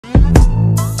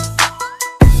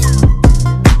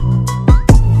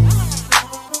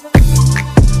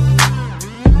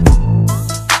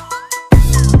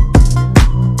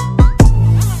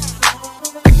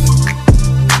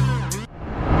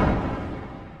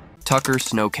Tucker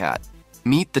Snowcat.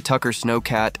 Meet the Tucker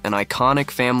Snowcat, an iconic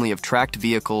family of tracked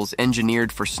vehicles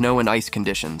engineered for snow and ice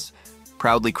conditions,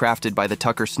 proudly crafted by the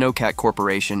Tucker Snowcat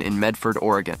Corporation in Medford,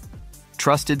 Oregon.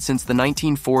 Trusted since the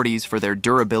 1940s for their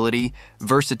durability,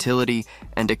 versatility,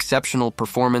 and exceptional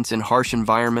performance in harsh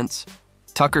environments,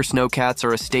 Tucker Snowcats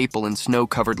are a staple in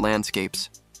snow-covered landscapes.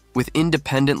 With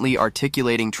independently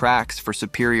articulating tracks for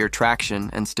superior traction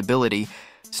and stability,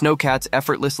 Snowcats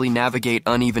effortlessly navigate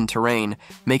uneven terrain,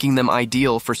 making them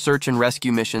ideal for search and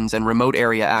rescue missions and remote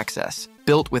area access.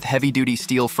 Built with heavy-duty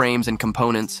steel frames and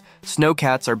components,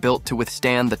 Snowcats are built to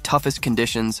withstand the toughest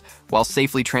conditions while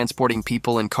safely transporting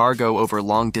people and cargo over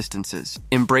long distances.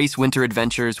 Embrace winter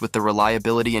adventures with the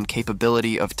reliability and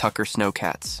capability of Tucker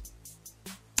Snowcats.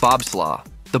 Bobslaw.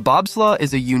 The Bobslaw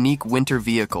is a unique winter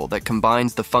vehicle that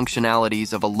combines the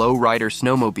functionalities of a low-rider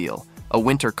snowmobile, a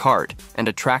winter cart, and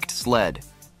a tracked sled.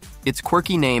 Its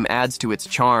quirky name adds to its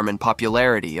charm and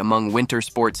popularity among winter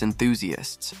sports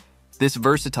enthusiasts. This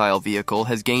versatile vehicle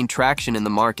has gained traction in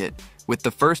the market, with the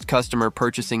first customer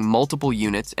purchasing multiple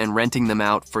units and renting them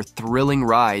out for thrilling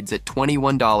rides at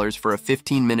 $21 for a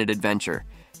 15-minute adventure.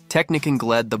 Technic &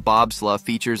 Gled, the Bobslaw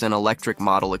features an electric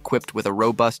model equipped with a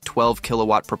robust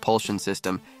 12-kilowatt propulsion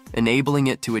system, enabling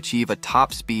it to achieve a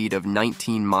top speed of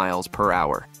 19 miles per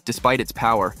hour. Despite its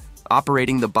power,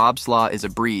 operating the Bobslaw is a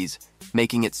breeze,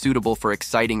 making it suitable for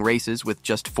exciting races with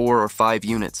just 4 or 5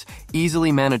 units, easily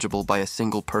manageable by a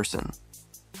single person.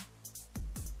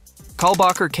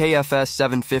 Kalbacher KFS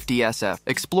 750 SF.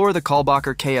 Explore the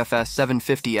Kalbacher KFS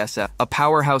 750 SF, a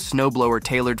powerhouse snowblower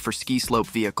tailored for ski slope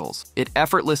vehicles. It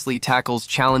effortlessly tackles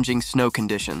challenging snow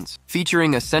conditions.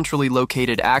 Featuring a centrally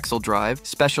located axle drive,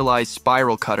 specialized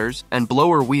spiral cutters, and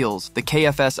blower wheels, the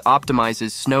KFS optimizes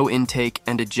snow intake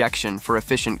and ejection for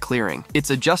efficient clearing.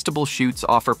 Its adjustable chutes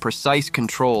offer precise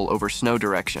control over snow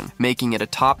direction, making it a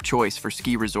top choice for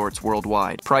ski resorts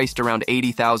worldwide. Priced around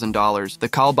 $80,000, the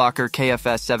Kalbacher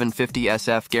KFS 750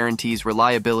 SF guarantees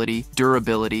reliability,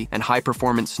 durability, and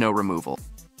high-performance snow removal.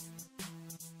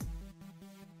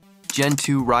 Gen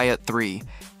 2 Riot 3.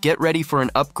 Get ready for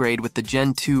an upgrade with the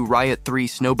Gen 2 Riot 3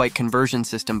 snowbike conversion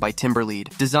system by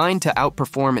Timberlead. Designed to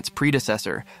outperform its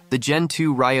predecessor, the Gen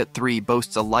 2 Riot 3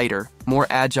 boasts a lighter, more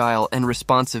agile, and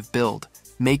responsive build,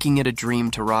 making it a dream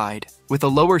to ride. With a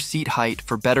lower seat height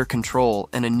for better control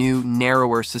and a new,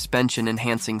 narrower suspension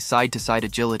enhancing side-to-side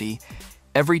agility,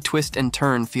 every twist and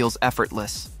turn feels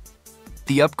effortless.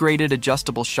 The upgraded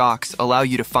adjustable shocks allow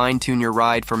you to fine-tune your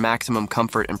ride for maximum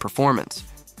comfort and performance.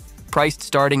 Priced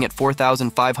starting at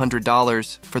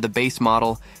 $4,500 for the base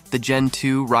model, the Gen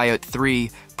 2 Riot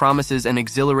 3 promises an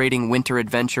exhilarating winter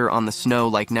adventure on the snow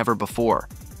like never before.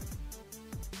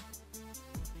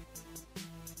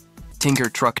 Tinker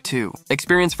Truck 2.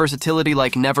 Experience versatility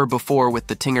like never before with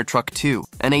the Tinker Truck 2,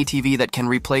 an ATV that can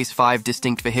replace 5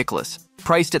 distinct vehicles.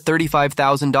 Priced at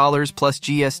 $35,000 plus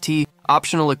GST,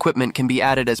 optional equipment can be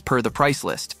added as per the price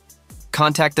list.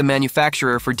 Contact the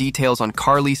manufacturer for details on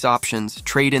car lease options,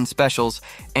 trade-in specials,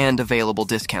 and available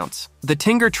discounts. The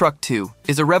Tinker Truck 2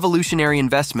 is a revolutionary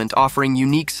investment offering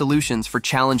unique solutions for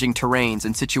challenging terrains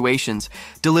and situations,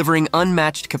 delivering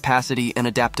unmatched capacity and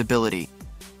adaptability.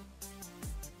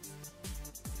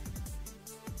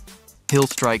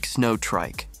 Hillstrike Snow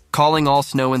Trike. Calling all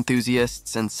snow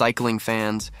enthusiasts and cycling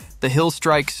fans, the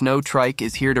Hillstrike Snow Trike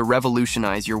is here to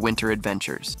revolutionize your winter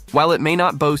adventures. While it may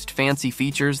not boast fancy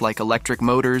features like electric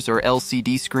motors or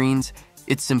LCD screens,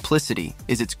 its simplicity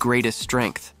is its greatest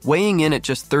strength. Weighing in at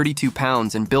just 32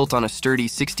 pounds and built on a sturdy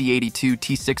 6082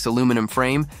 T6 aluminum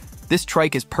frame, this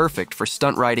trike is perfect for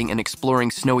stunt riding and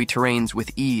exploring snowy terrains with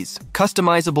ease.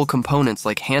 Customizable components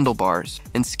like handlebars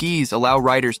and skis allow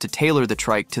riders to tailor the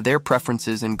trike to their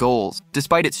preferences and goals.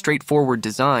 Despite its straightforward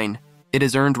design, it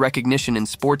has earned recognition in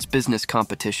sports business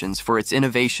competitions for its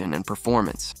innovation and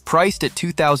performance. Priced at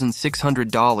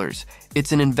 $2,600,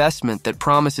 it's an investment that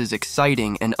promises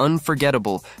exciting and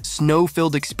unforgettable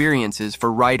snow-filled experiences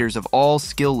for riders of all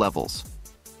skill levels.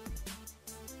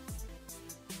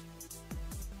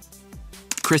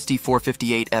 Christie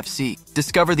 458 FC.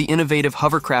 Discover the innovative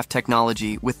hovercraft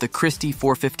technology with the Christie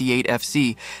 458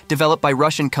 FC, developed by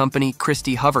Russian company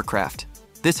Christie Hovercraft.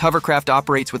 This hovercraft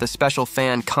operates with a special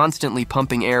fan constantly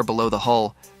pumping air below the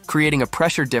hull, creating a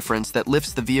pressure difference that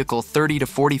lifts the vehicle 30 to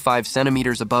 45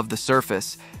 centimeters above the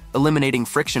surface, eliminating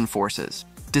friction forces.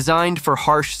 Designed for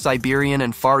harsh Siberian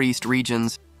and Far East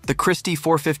regions, the Christie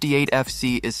 458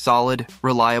 FC is solid,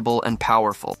 reliable, and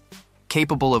powerful.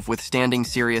 capable of withstanding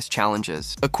serious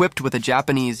challenges. Equipped with a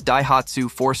Japanese Daihatsu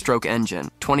 4-stroke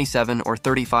engine, 27 or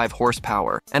 35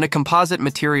 horsepower, and a composite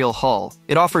material hull,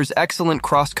 it offers excellent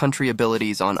cross-country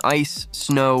abilities on ice,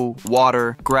 snow,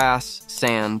 water, grass,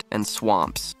 sand, and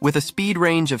swamps. With a speed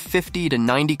range of 50 to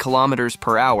 90 kilometers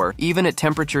per hour, even at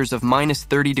temperatures of minus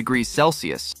 30 degrees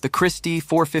Celsius, the Christie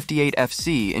 458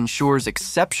 FC ensures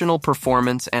exceptional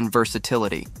performance and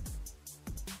versatility.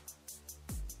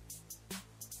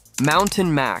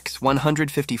 Mountain Max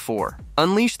 154.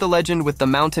 Unleash the legend with the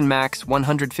Mountain Max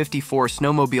 154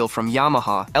 snowmobile from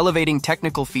Yamaha, elevating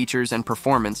technical features and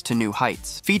performance to new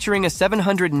heights. Featuring a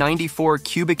 794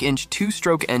 cubic inch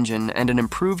 2-stroke engine and an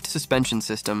improved suspension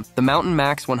system, the Mountain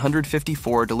Max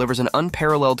 154 delivers an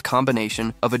unparalleled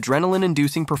combination of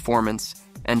adrenaline-inducing performance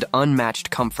and unmatched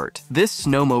comfort. This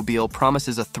snowmobile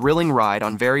promises a thrilling ride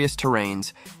on various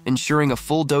terrains, ensuring a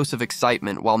full dose of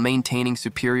excitement while maintaining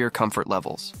superior comfort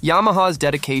levels. Yamaha's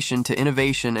dedication to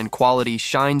innovation and quality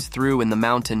shines through in the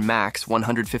Mountain Max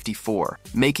 154,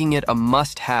 making it a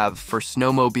must-have for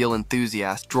snowmobile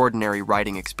enthusiasts' extraordinary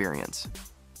riding experience.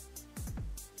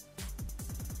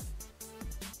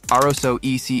 Aroso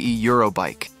ECE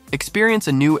Eurobike. Experience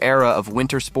a new era of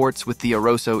winter sports with the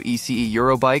Aroso ECE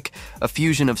Eurobike, a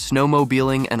fusion of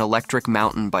snowmobiling and electric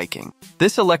mountain biking.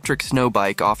 This electric snow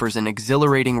bike offers an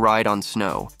exhilarating ride on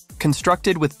snow.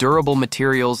 Constructed with durable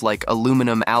materials like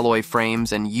aluminum alloy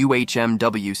frames and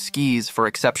UHMW skis for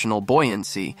exceptional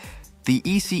buoyancy, the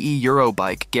ECE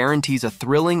Eurobike guarantees a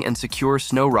thrilling and secure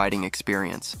snow riding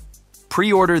experience.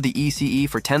 Pre-order the ECE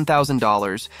for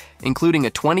 $10,000, including a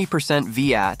 20%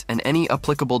 VAT and any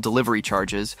applicable delivery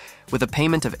charges, with a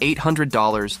payment of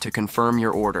 $800 to confirm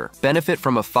your order. Benefit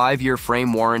from a 5-year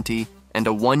frame warranty and a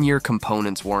 1-year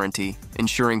components warranty,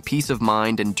 ensuring peace of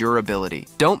mind and durability.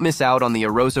 Don't miss out on the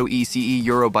Aroso ECE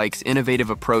Eurobike's innovative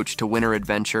approach to winter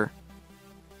adventure.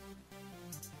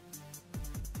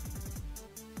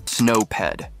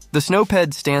 Snowped. The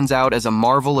Snowped stands out as a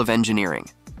marvel of engineering,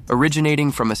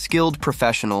 originating from a skilled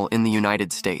professional in the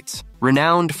United States.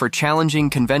 Renowned for challenging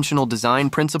conventional design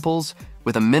principles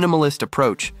with a minimalist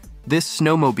approach, this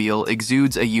snowmobile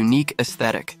exudes a unique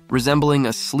aesthetic, resembling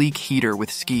a sleek heater with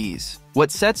skis.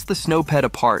 What sets the Snowped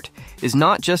apart is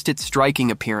not just its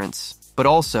striking appearance, but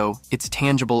also its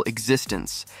tangible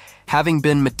existence, having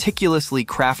been meticulously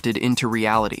crafted into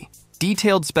reality.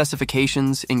 Detailed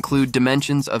specifications include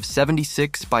dimensions of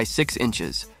 76 by 6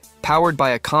 inches, powered by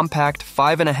a compact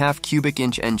 5.5 cubic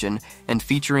inch engine and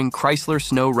featuring Chrysler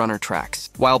Snow Runner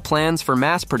tracks. While plans for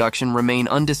mass production remain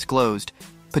undisclosed,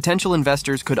 potential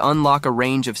investors could unlock a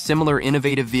range of similar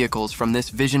innovative vehicles from this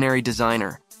visionary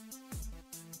designer.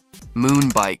 Moon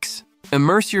bikes.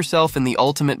 Immerse yourself in the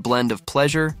ultimate blend of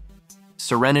pleasure,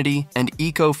 serenity, and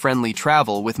eco-friendly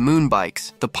travel with Moon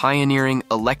Bikes, the pioneering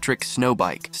electric snow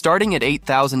bike. Starting at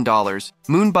 $8,000,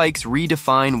 Moon Bikes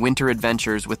redefine winter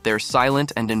adventures with their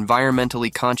silent and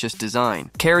environmentally conscious design.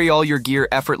 Carry all your gear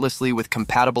effortlessly with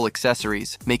compatible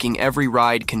accessories, making every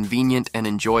ride convenient and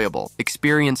enjoyable.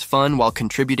 Experience fun while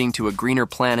contributing to a greener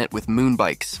planet with Moon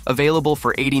Bikes. Available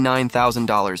for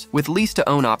 $89,000, with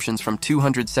lease-to-own options from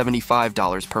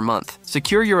 $275 per month.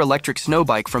 Secure your electric snow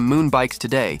bike from Moon Bikes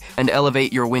today and elevate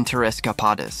your winter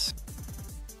escapadas.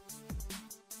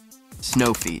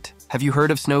 Snow feet. Have you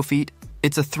heard of snow feet?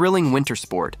 It's a thrilling winter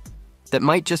sport that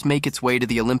might just make its way to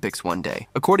the Olympics one day.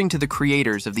 According to the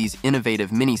creators of these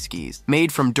innovative mini-skis,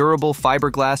 made from durable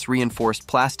fiberglass reinforced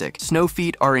plastic, snow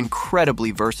feet are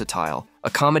incredibly versatile,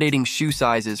 accommodating shoe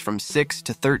sizes from 6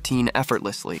 to 13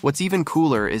 effortlessly. What's even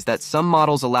cooler is that some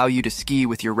models allow you to ski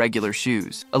with your regular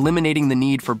shoes, eliminating the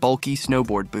need for bulky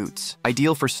snowboard boots.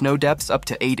 Ideal for snow depths up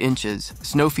to 8 inches,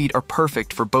 snow feet are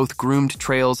perfect for both groomed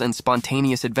trails and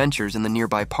spontaneous adventures in the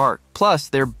nearby park. Plus,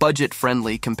 they're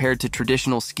budget-friendly compared to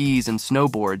traditional skis and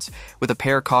snowboards, with a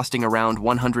pair costing around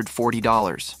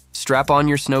 $140. Strap on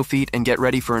your snow feet and get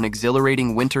ready for an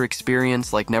exhilarating winter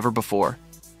experience like never before.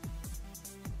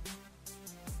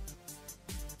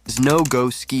 Snow-Go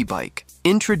Ski Bike.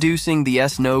 Introducing the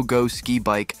Snow-Go Ski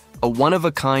Bike, a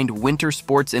one-of-a-kind winter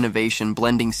sports innovation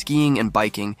blending skiing and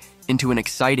biking into an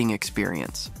exciting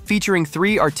experience. Featuring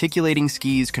 3 articulating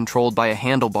skis controlled by a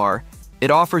handlebar,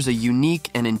 it offers a unique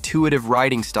and intuitive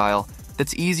riding style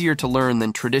that's easier to learn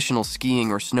than traditional skiing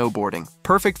or snowboarding.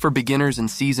 Perfect for beginners and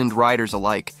seasoned riders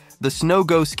alike, the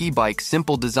Snow-Go Ski Bike's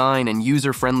simple design and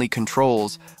user-friendly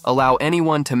controls allow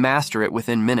anyone to master it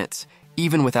within minutes,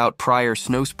 even without prior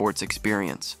snow sports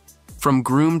experience. From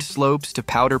groomed slopes to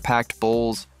powder-packed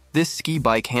bowls, this ski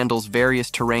bike handles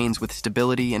various terrains with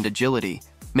stability and agility,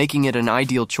 making it an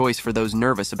ideal choice for those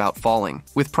nervous about falling.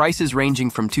 With prices ranging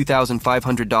from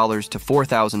 $2,500 to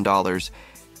 $4,000,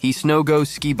 He Snow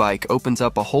ski bike opens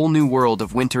up a whole new world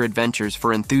of winter adventures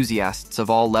for enthusiasts of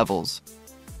all levels.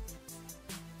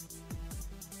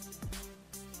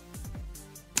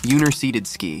 Uner seated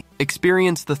ski.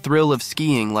 Experience the thrill of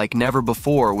skiing like never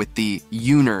before with the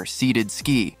Uner seated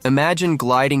ski. Imagine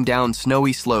gliding down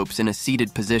snowy slopes in a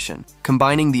seated position,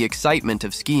 combining the excitement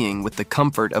of skiing with the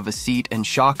comfort of a seat and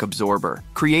shock absorber.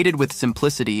 Created with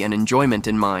simplicity and enjoyment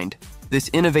in mind, this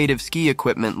innovative ski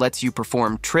equipment lets you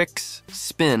perform tricks,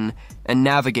 spin, and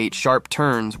navigate sharp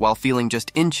turns while feeling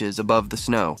just inches above the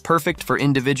snow. Perfect for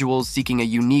individuals seeking a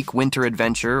unique winter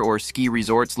adventure or ski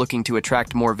resorts looking to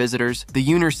attract more visitors, the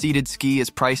Uner seated ski is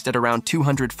priced at around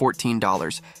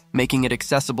 $214, making it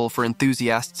accessible for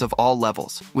enthusiasts of all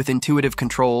levels. With intuitive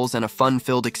controls and a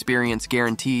fun-filled experience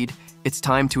guaranteed, it's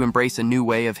time to embrace a new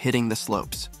way of hitting the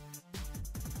slopes.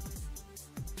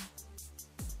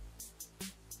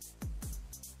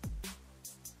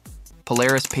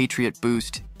 Polaris Patriot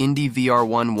Boost Indy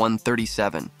VR1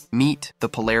 137. Meet the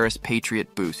Polaris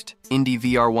Patriot Boost Indy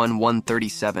VR1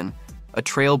 137, a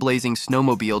trailblazing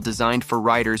snowmobile designed for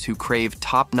riders who crave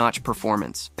top-notch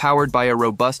performance. Powered by a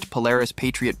robust Polaris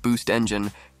Patriot Boost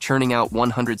engine, churning out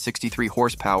 163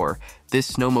 horsepower, this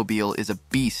snowmobile is a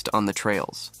beast on the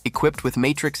trails. Equipped with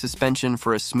matrix suspension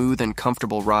for a smooth and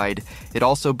comfortable ride, it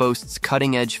also boasts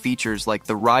cutting-edge features like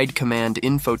the Ride Command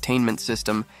infotainment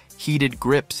system, heated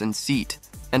grips and seat,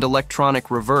 and electronic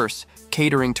reverse,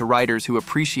 catering to riders who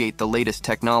appreciate the latest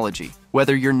technology.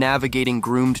 Whether you're navigating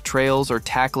groomed trails or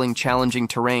tackling challenging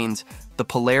terrains, the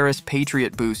Polaris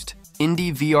Patriot Boost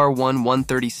Indy VR1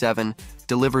 137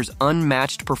 delivers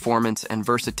unmatched performance and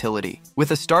versatility.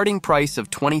 With a starting price of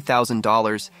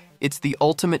 $20,000, it's the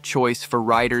ultimate choice for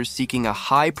riders seeking a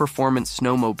high-performance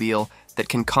snowmobile that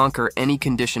can conquer any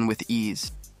condition with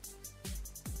ease.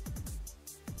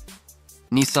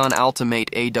 Nissan Altimate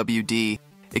AWD.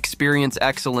 Experience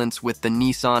excellence with the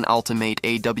Nissan Altimate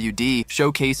AWD,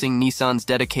 showcasing Nissan's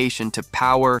dedication to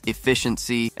power,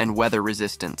 efficiency, and weather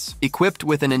resistance. Equipped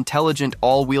with an intelligent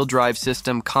all-wheel drive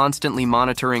system constantly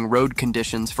monitoring road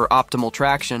conditions for optimal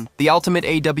traction, the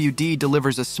Altimate AWD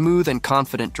delivers a smooth and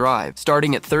confident drive.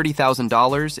 Starting at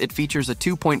 $30,000, it features a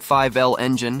 2.5L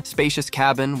engine, spacious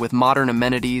cabin with modern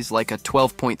amenities like a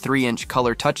 12.3-inch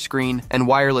color touchscreen and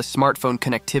wireless smartphone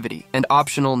connectivity, and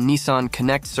optional Nissan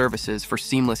Connect services for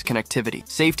seamless connectivity.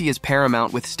 Safety is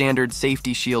paramount with standard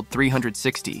Safety Shield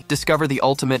 360. Discover the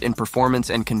ultimate in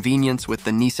performance and convenience with the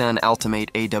Nissan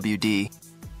Altimate AWD.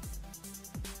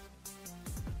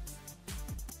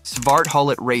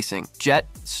 Svarthalet Racing Jet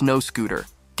Snow Scooter.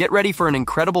 Get ready for an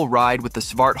incredible ride with the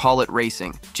Svarthalet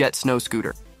Racing Jet Snow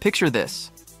Scooter. Picture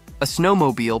this: a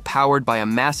snowmobile powered by a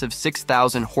massive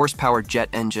 6,000 horsepower jet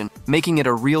engine, making it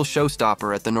a real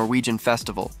showstopper at the Norwegian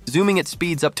festival. Zooming at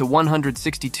speeds up to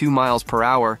 162 miles per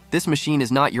hour, this machine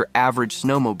is not your average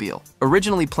snowmobile.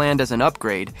 Originally planned as an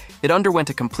upgrade, it underwent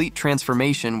a complete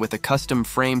transformation with a custom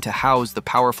frame to house the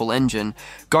powerful engine,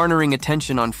 garnering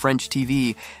attention on French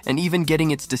TV, and even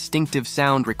getting its distinctive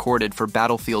sound recorded for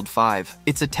Battlefield 5.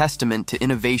 It's a testament to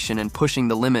innovation and pushing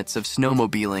the limits of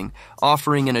snowmobiling,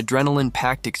 offering an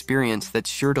adrenaline-packed experience that's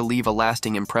sure to leave a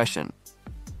lasting impression.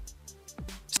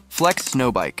 Flex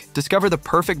Snowbike. Discover the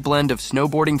perfect blend of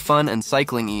snowboarding fun and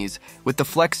cycling ease with the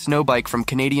Flex Snowbike from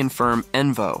Canadian firm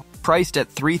Envo. Priced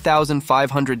at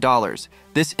 $3,500,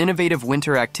 this innovative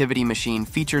winter activity machine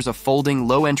features a folding,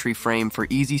 low-entry frame for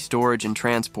easy storage and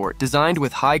transport. Designed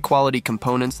with high-quality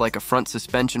components like a front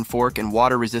suspension fork and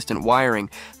water-resistant wiring,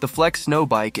 the Flex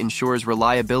Snowbike ensures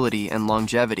reliability and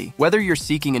longevity. Whether you're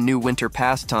seeking a new winter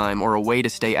pastime or a way to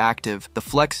stay active, the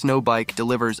Flex Snowbike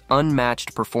delivers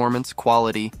unmatched performance,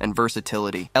 quality, and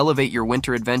versatility. Elevate your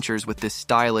winter adventures with this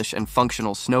stylish and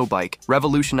functional snowbike,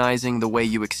 revolutionizing the way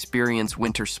you experience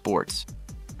winter sports.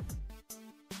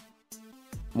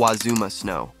 Wazuma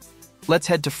Snow. Let's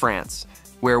head to France,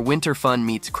 where winter fun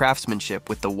meets craftsmanship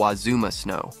with the Wazuma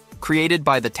Snow. Created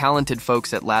by the talented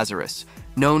folks at Lazarus,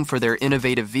 known for their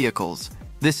innovative vehicles,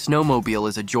 this snowmobile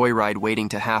is a joyride waiting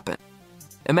to happen.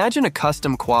 Imagine a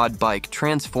custom quad bike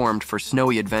transformed for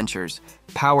snowy adventures,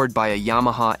 powered by a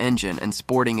Yamaha engine and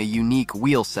sporting a unique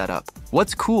wheel setup.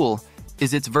 What's cool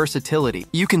is its versatility.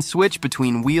 You can switch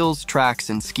between wheels, tracks,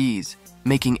 and skis,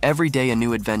 making every day a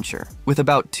new adventure. With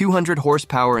about 200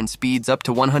 horsepower and speeds up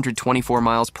to 124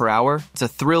 miles per hour, it's a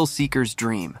thrill seeker's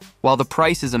dream. While the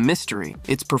price is a mystery,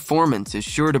 its performance is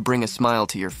sure to bring a smile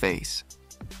to your face.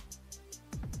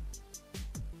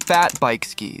 Fat Bike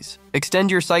Skis.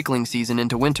 Extend your cycling season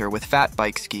into winter with fat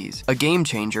bike skis, a game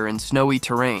changer in snowy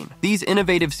terrain. These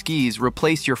innovative skis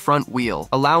replace your front wheel,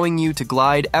 allowing you to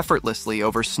glide effortlessly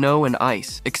over snow and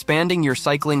ice, expanding your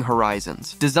cycling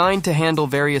horizons. Designed to handle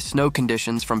various snow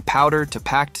conditions from powder to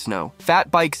packed snow,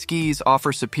 fat bike skis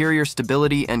offer superior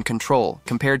stability and control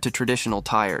compared to traditional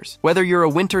tires. Whether you're a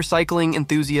winter cycling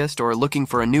enthusiast or looking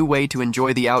for a new way to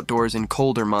enjoy the outdoors in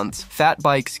colder months, fat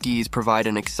bike skis provide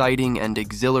an exciting and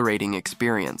exhilarating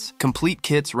experience. Complete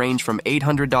kits range from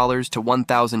 $800 to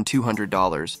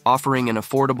 $1,200, offering an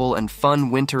affordable and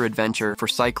fun winter adventure for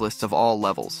cyclists of all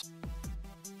levels.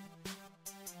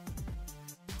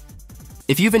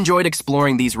 If you've enjoyed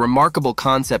exploring these remarkable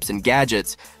concepts and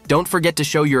gadgets, don't forget to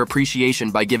show your appreciation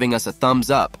by giving us a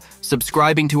thumbs up,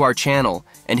 subscribing to our channel,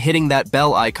 and hitting that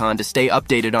bell icon to stay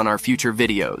updated on our future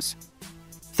videos.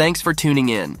 Thanks for tuning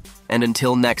in, and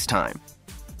until next time.